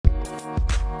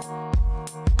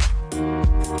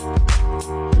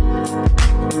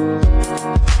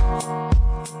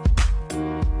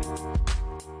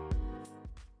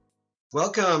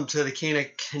Welcome to the Cana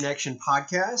Connection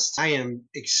podcast. I am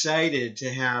excited to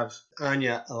have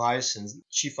Anya Eliason,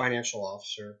 Chief Financial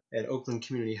Officer at Oakland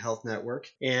Community Health Network,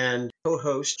 and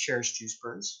co-host Cherish Juice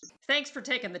Burns. Thanks for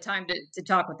taking the time to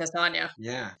talk with us, Anya.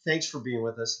 Yeah, thanks for being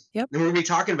with us. Yep. And we're going to be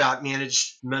talking about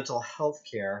managed mental health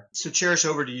care. So Cherish,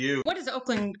 over to you. What does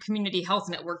Oakland Community Health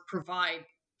Network provide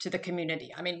to the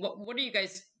community? I mean, what are you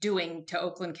guys doing to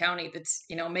Oakland County that's,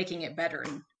 making it better?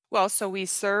 Well, so we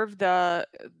serve the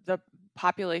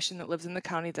population that lives in the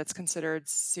county that's considered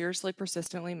seriously,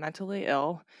 persistently mentally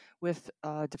ill with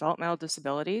developmental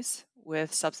disabilities,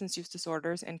 with substance use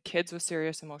disorders, and kids with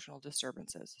serious emotional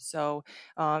disturbances. So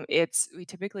we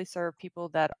typically serve people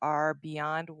that are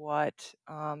beyond what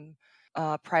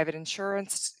private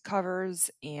insurance covers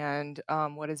and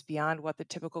what is beyond what the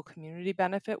typical community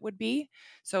benefit would be.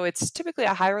 So it's typically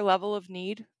a higher level of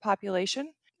need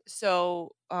population.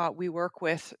 So we work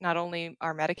with not only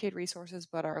our Medicaid resources,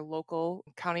 but our local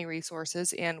county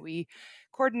resources, and we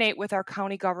coordinate with our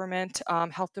county government,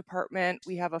 health department.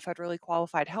 We have a federally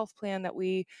qualified health plan that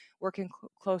we work in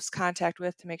close contact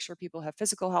with to make sure people have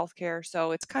physical health care.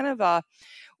 So it's kind of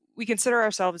we consider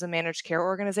ourselves a managed care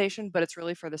organization, but it's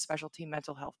really for the specialty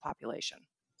mental health population.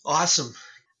 Awesome.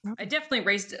 I definitely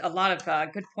raised a lot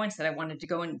of good points that I wanted to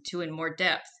go into in more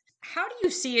depth. How do you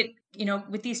see it,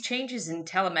 with these changes in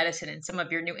telemedicine and some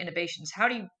of your new innovations? How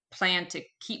do you plan to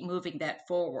keep moving that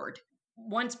forward?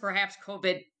 Once perhaps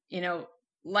COVID,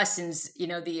 lessens,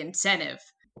 the incentive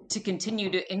to continue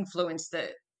to influence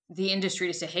the industry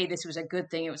to say, hey, this was a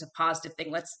good thing. It was a positive thing.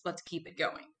 Let's keep it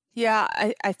going. Yeah,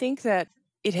 I think that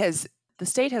the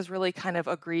state has really kind of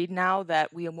agreed now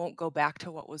that we won't go back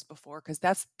to what was before, because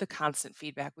that's the constant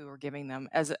feedback we were giving them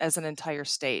as an entire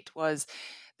state, was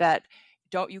that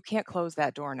you can't close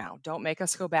that door now. Don't make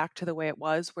us go back to the way it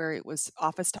was, where it was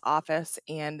office to office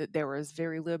and there was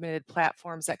very limited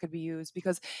platforms that could be used.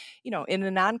 Because, in a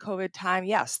non-COVID time,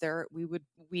 yes,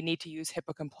 we need to use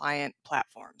HIPAA compliant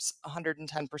platforms,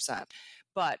 110%.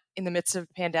 But in the midst of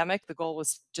a pandemic, the goal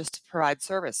was just to provide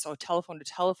service. So telephone to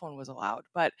telephone was allowed.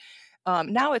 But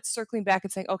now it's circling back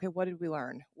and saying, okay, what did we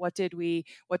learn? What did we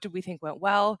think went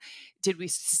well? Did we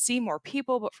see more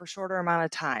people, but for shorter amount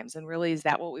of times? And really, is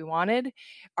that what we wanted?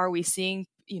 Are we seeing,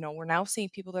 we're now seeing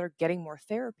people that are getting more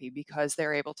therapy because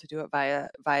they're able to do it via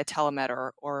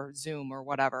telemed or Zoom or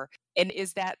whatever. And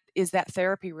is that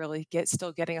therapy really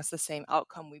still getting us the same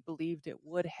outcome we believed it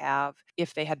would have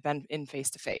if they had been in face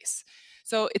to face?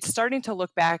 So it's starting to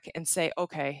look back and say,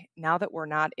 okay, now that we're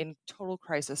not in total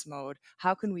crisis mode,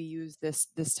 how can we use this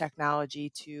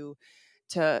technology to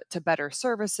better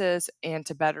services and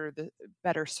to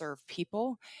better serve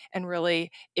people? And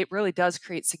it really does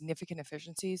create significant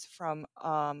efficiencies from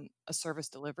a service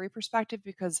delivery perspective,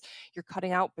 because you're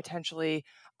cutting out potentially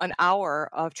an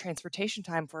hour of transportation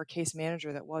time for a case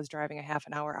manager that was driving a half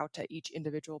an hour out to each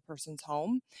individual person's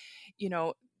home.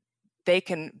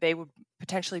 They would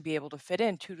potentially be able to fit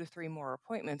in 2 to 3 more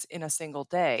appointments in a single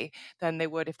day than they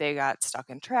would if they got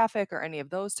stuck in traffic or any of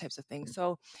those types of things.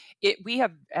 So we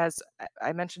have, as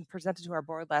I mentioned, presented to our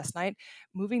board last night,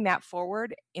 moving that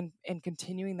forward and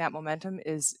continuing that momentum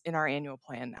is in our annual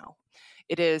plan now.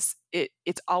 It's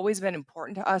always been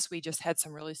important to us. We just had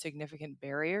some really significant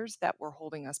barriers that were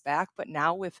holding us back. But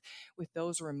now with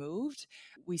those removed,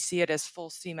 we see it as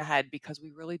full steam ahead, because we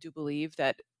really do believe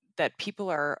that people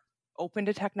are open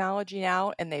to technology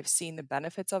now, and they've seen the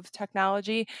benefits of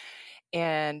technology,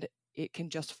 and it can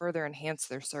just further enhance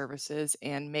their services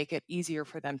and make it easier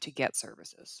for them to get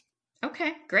services.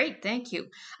 Okay, great, thank you.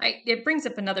 It brings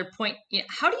up another point.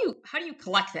 How do you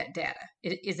collect that data?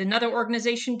 Is another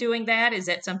organization doing that? Is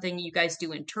that something you guys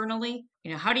do internally?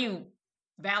 How do you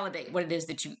validate what it is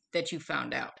that you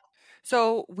found out?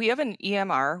 So we have an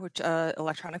EMR, which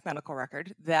electronic medical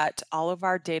record, that all of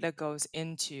our data goes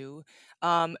into,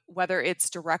 whether it's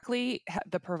directly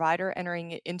the provider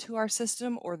entering it into our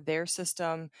system, or their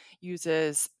system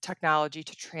uses technology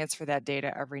to transfer that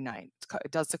data every night. It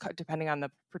does depending on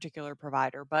the particular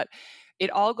provider, but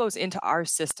it all goes into our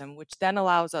system, which then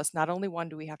allows us, not only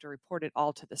do we have to report it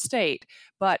all to the state,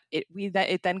 but it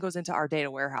then goes into our data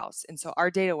warehouse. And so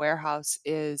our data warehouse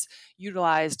is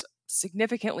utilized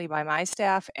significantly by my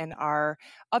staff and our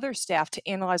other staff to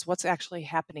analyze what's actually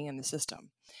happening in the system.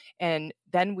 And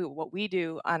then what we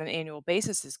do on an annual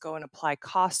basis is go and apply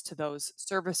costs to those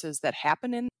services that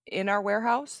happen in our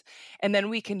warehouse. And then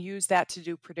we can use that to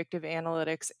do predictive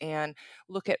analytics and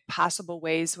look at possible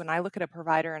ways. When I look at a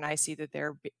provider and I see that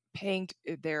they're paying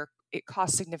it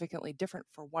costs significantly different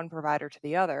for one provider to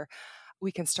the other,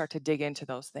 we can start to dig into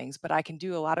those things. But I can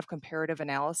do a lot of comparative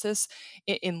analysis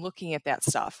in looking at that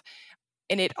stuff.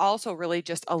 And it also really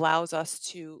just allows us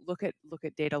to look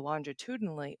at data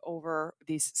longitudinally over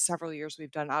these several years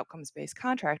we've done outcomes-based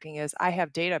contracting. Is I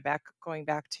have data going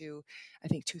back to, I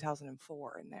think,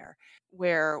 2004 in there,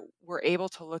 where we're able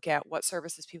to look at what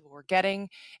services people were getting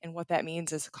and what that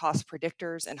means as cost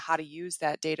predictors, and how to use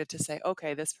that data to say,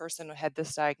 okay, this person had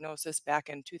this diagnosis back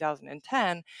in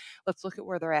 2010. Let's look at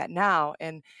where they're at now,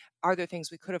 and are there things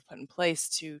we could have put in place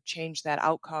to change that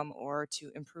outcome or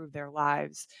to improve their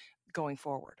lives going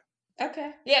forward.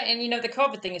 Okay. Yeah, and the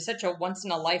COVID thing is such a once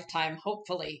in a lifetime,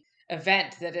 hopefully,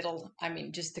 event that I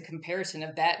mean, just the comparison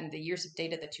of that and the years of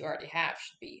data that you already have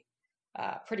should be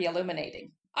pretty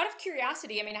illuminating. Out of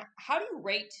curiosity, I mean, how do you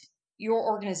rate your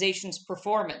organization's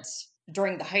performance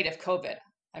during the height of COVID?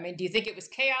 I mean, do you think it was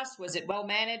chaos? Was it well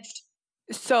managed?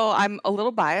 So I'm a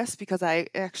little biased because I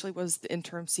actually was the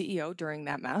interim CEO during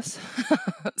that mess.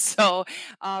 so,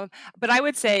 um, but I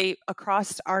would say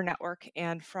across our network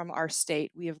and from our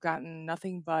state, we have gotten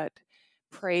nothing but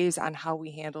praise on how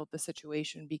we handled the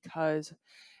situation, because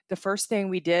the first thing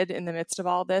we did in the midst of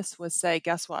all this was say,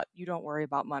 guess what? You don't worry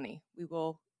about money. We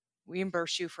will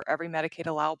reimburse you for every Medicaid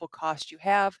allowable cost you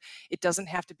have. It doesn't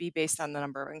have to be based on the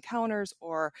number of encounters,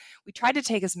 or we tried to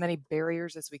take as many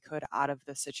barriers as we could out of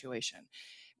the situation.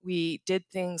 We did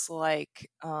things like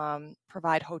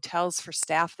provide hotels for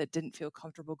staff that didn't feel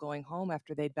comfortable going home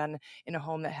after they'd been in a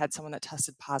home that had someone that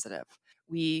tested positive.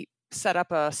 We set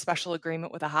up a special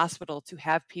agreement with a hospital to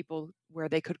have people where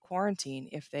they could quarantine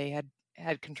if they had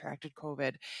contracted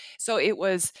COVID. So it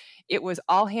was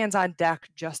all hands on deck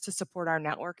just to support our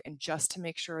network and just to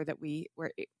make sure that we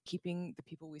were keeping the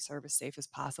people we serve as safe as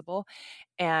possible.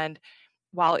 And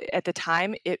while at the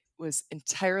time it was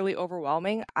entirely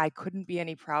overwhelming, I couldn't be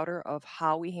any prouder of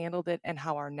how we handled it and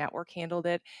how our network handled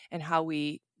it and how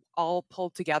we all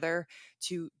pulled together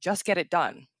to just get it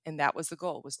done. And that was the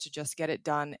goal, was to just get it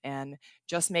done and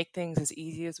just make things as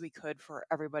easy as we could for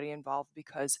everybody involved,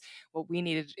 because what we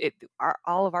needed,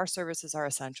 all of our services are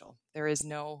essential. There is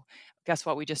no, guess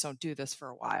what, we just don't do this for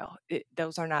a while.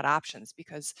 Those are not options,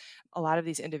 because a lot of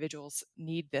these individuals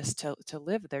need this to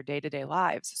live their day-to-day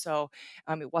lives. So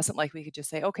it wasn't like we could just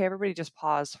say, okay, everybody just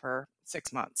pause for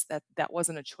 6 months. That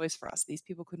wasn't a choice for us. These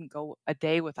people couldn't go a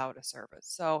day without a service.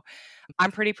 So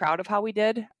I'm pretty proud of how we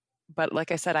did. But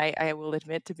like I said, I will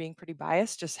admit to being pretty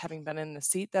biased, just having been in the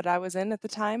seat that I was in at the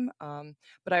time.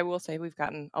 But I will say we've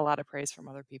gotten a lot of praise from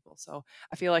other people. So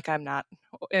I feel like I'm not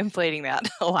inflating that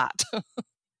a lot.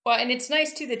 Well, and it's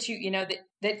nice too that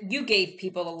that you gave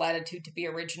people the latitude to be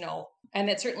original, and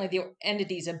that certainly the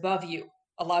entities above you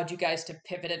allowed you guys to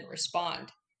pivot and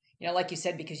respond. Like you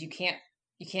said, because you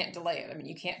can't delay it. I mean,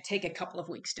 you can't take a couple of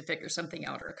weeks to figure something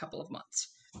out, or a couple of months.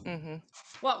 hmm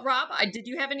Well, Rob, did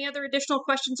you have any other additional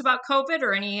questions about COVID,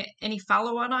 or any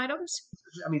follow-on items?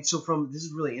 I mean, so from this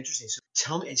is really interesting. So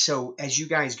tell me, so as you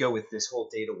guys go with this whole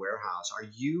data warehouse, are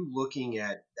you looking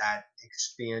at that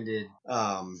expanded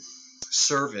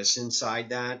service inside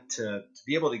that to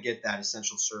be able to get that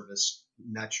essential service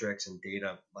metrics and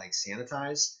data like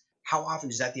sanitized? How often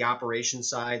is that the operation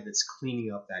side that's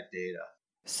cleaning up that data?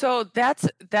 So that's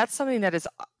something that is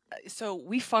so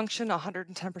we function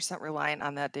 110% reliant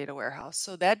on that data warehouse.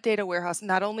 So that data warehouse,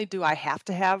 not only do I have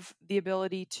to have the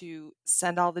ability to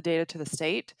send all the data to the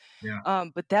state, Yeah.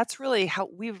 but that's really how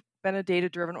we've been a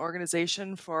data-driven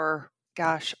organization for,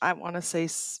 gosh, I want to say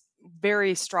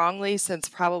very strongly since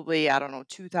probably, I don't know,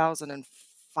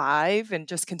 2005, and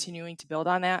just continuing to build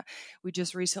on that. We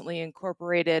just recently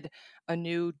incorporated a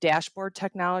new dashboard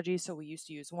technology. So we used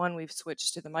to use one, we've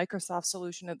switched to the Microsoft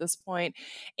solution at this point.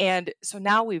 And so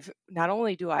now not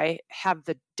only do I have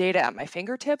the data at my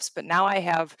fingertips, but now I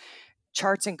have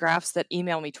charts and graphs that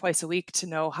email me twice a week to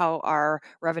know how our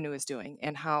revenue is doing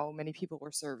and how many people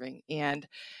we're serving and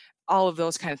all of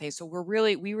those kind of things. So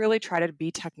we really try to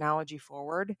be technology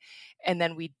forward. And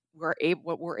then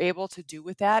what we're able to do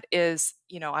with that is,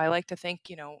 I like to think,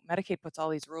 Medicaid puts all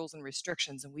these rules and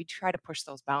restrictions, and we try to push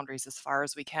those boundaries as far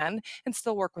as we can and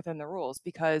still work within the rules,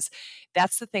 because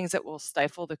that's the things that will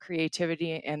stifle the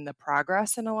creativity and the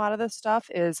progress in a lot of this stuff,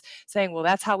 is saying, well,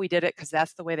 that's how we did it because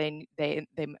that's the way they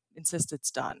insist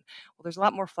it's done. Well, there's a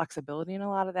lot more flexibility in a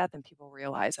lot of that than people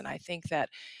realize. And I think that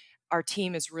our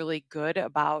team is really good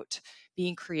about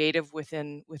being creative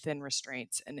within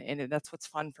restraints, and that's what's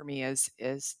fun for me is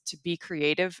to be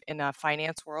creative in a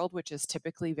finance world, which is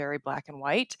typically very black and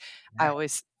white. Yeah.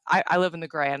 I live in the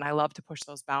gray, and I love to push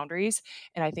those boundaries,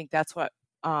 and I think that's what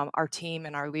our team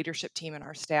and our leadership team and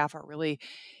our staff are really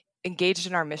engaged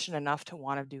in our mission enough to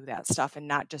want to do that stuff and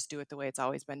not just do it the way it's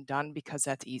always been done, because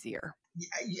that's easier.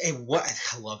 And what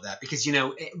I love that, because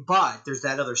but there's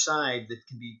that other side that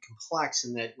can be complex,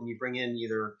 in that when you bring in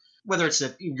either whether it's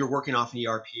that you're working off an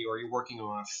ERP or you're working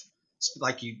off,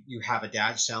 like you have a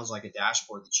dash, sounds like a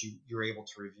dashboard that you're able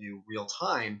to review real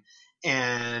time,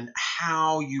 and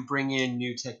how you bring in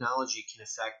new technology can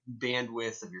affect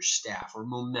bandwidth of your staff or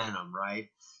momentum, right?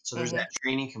 So there's Hmm. that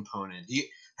training component.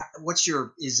 What's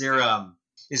your, is there a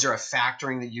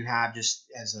factoring that you have just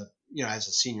as a, as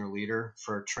a senior leader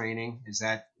for training? Is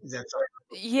that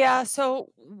Yeah,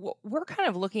 so we're kind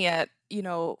of looking at,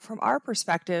 from our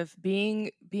perspective,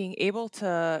 being able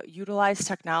to utilize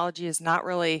technology is not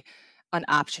really an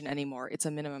option anymore. It's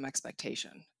a minimum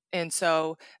expectation. And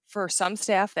so for some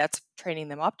staff, that's training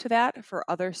them up to that. For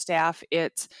other staff,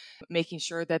 it's making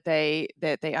sure that they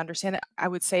understand it. I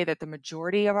would say that the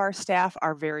majority of our staff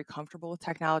are very comfortable with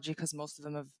technology because most of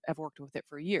them have worked with it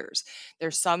for years.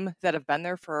 There's some that have been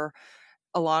there for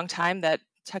a long time that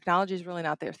technology is really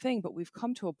not their thing, but we've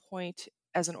come to a point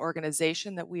as an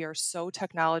organization that we are so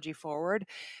technology forward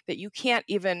that you can't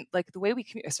even, like, the way we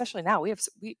especially now, we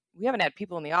haven't had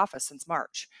people in the office since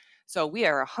March. So we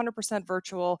are 100%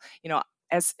 virtual.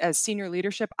 As senior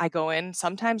leadership, I go in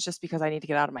sometimes just because I need to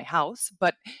get out of my house,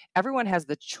 but everyone has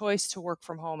the choice to work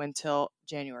from home until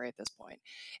January at this point.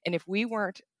 And if we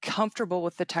weren't comfortable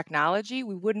with the technology,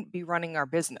 we wouldn't be running our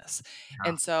business. yeah,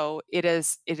 And so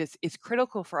it's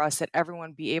critical for us that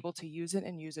everyone be able to use it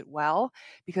and use it well,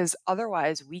 because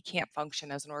otherwise we can't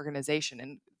function as an organization.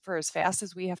 And for as fast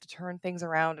as we have to turn things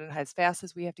around and as fast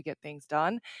as we have to get things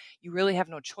done, you really have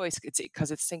no choice. It's because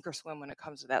it's sink or swim when it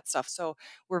comes to that stuff. So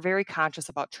we're very conscious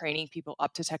about training people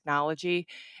up to technology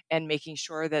and making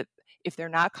sure that if they're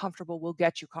not comfortable, we'll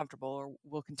get you comfortable, or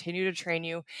we'll continue to train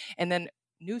you. And then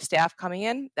new staff coming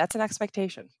in, that's an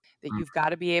expectation that mm, you've got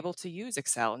to be able to use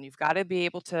Excel, and you've got to be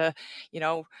able to, you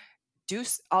know, do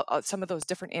some of those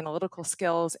different analytical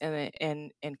skills,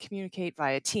 and communicate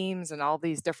via Teams and all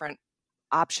these different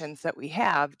options that we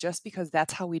have, just because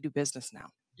that's how we do business now.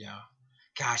 yeah.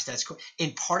 Gosh, that's cool.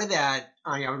 And part of that,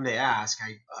 I'm going to ask,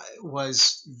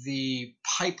 was the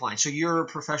pipeline. So your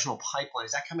professional pipeline,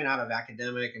 is that coming out of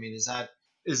academic? I mean, is that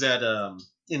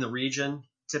in the region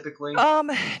typically?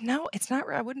 Um, no, it's not.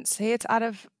 I wouldn't say it's out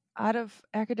of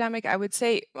academic. I would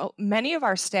say, well, many of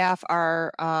our staff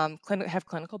are have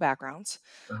clinical backgrounds.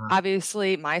 Uh-huh.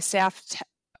 Obviously, my staff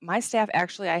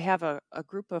actually, I have a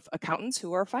group of accountants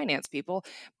who are finance people,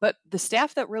 but the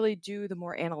staff that really do the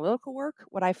more analytical work,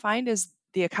 what I find is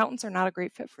the accountants are not a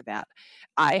great fit for that.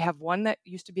 I have one that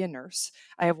used to be a nurse.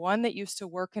 I have one that used to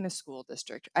work in a school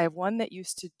district. I have one that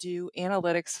used to do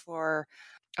analytics for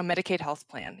a Medicaid health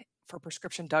plan for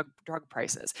prescription drug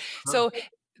prices. Huh. So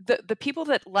the people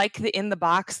that like the in the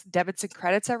box debits and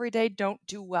credits every day don't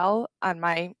do well on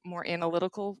my more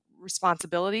analytical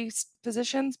responsibilities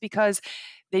positions, because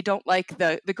they don't like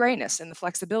the grayness and the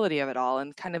flexibility of it all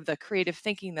and kind of the creative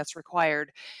thinking that's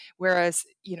required. Whereas,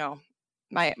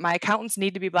 my accountants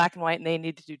need to be black and white, and they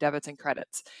need to do debits and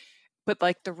credits. But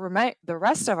like the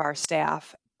rest of our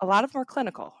staff, a lot of them are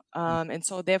clinical, and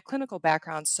so they have clinical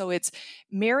backgrounds. So it's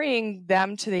marrying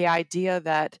them to the idea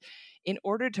that in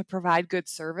order to provide good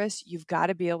service, you've got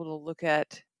to be able to look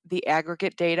at the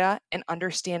aggregate data and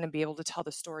understand and be able to tell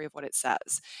the story of what it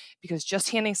says. Because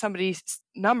just handing somebody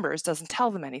numbers doesn't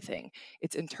tell them anything.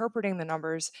 It's interpreting the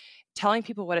numbers, telling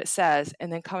people what it says,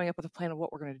 and then coming up with a plan of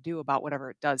what we're going to do about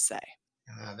whatever it does say.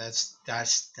 That's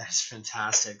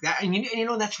fantastic.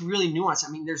 That's really nuanced.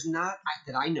 I mean, there's not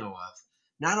that I know of,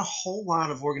 not a whole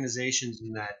lot of organizations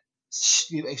in that,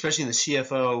 especially in the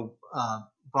CFO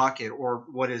bucket, or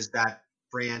what is that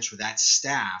branch or that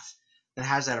staff that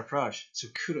has that approach. So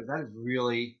kudos, that is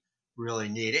really really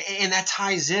neat, and that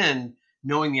ties in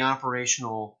knowing the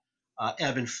operational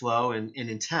ebb and flow and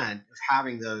intent of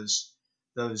having those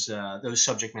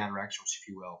subject matter experts, if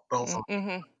you will, both on.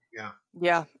 Mm-hmm. Yeah.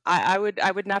 Yeah, I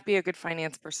would not be a good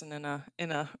finance person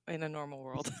in a normal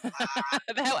world.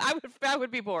 I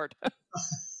would be bored.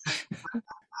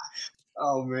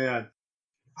 Oh man.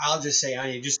 I'll just say,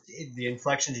 Anya, just the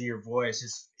inflections in your voice,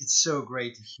 it's so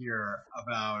great to hear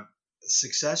about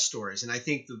success stories. And I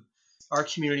think our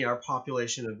community, our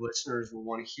population of listeners will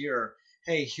want to hear,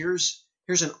 hey, here's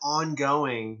an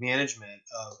ongoing management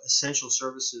of essential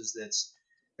services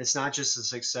that's not just a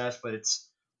success, but it's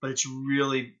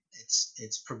really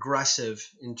it's progressive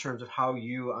in terms of how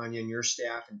you, Anya, and your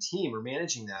staff and team are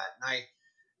managing that.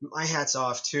 And my hat's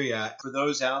off to you. For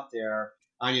those out there,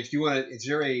 Anya, if you want to, is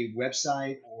there a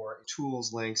website or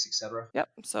tools, links, etc.? Yep.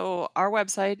 So our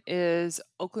website is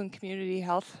Oakland Community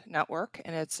Health Network,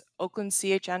 and it's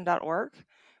oaklandchn.org,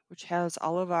 which has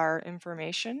all of our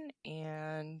information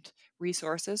and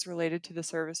resources related to the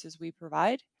services we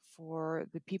provide for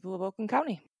the people of Oakland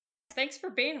County. Thanks for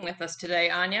being with us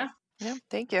today, Anya. Yeah,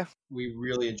 thank you. We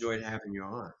really enjoyed having you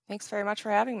on. Thanks very much for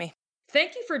having me.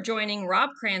 Thank you for joining Rob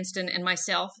Cranston and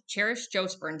myself, Cherish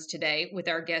Josburns, today with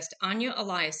our guest Anya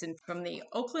Eliason from the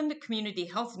Oakland Community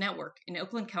Health Network in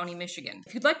Oakland County, Michigan.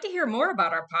 If you'd like to hear more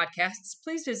about our podcasts,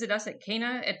 please visit us at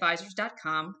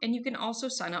canaadvisors.com, and you can also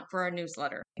sign up for our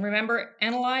newsletter. And remember,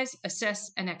 analyze,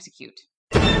 assess, and execute.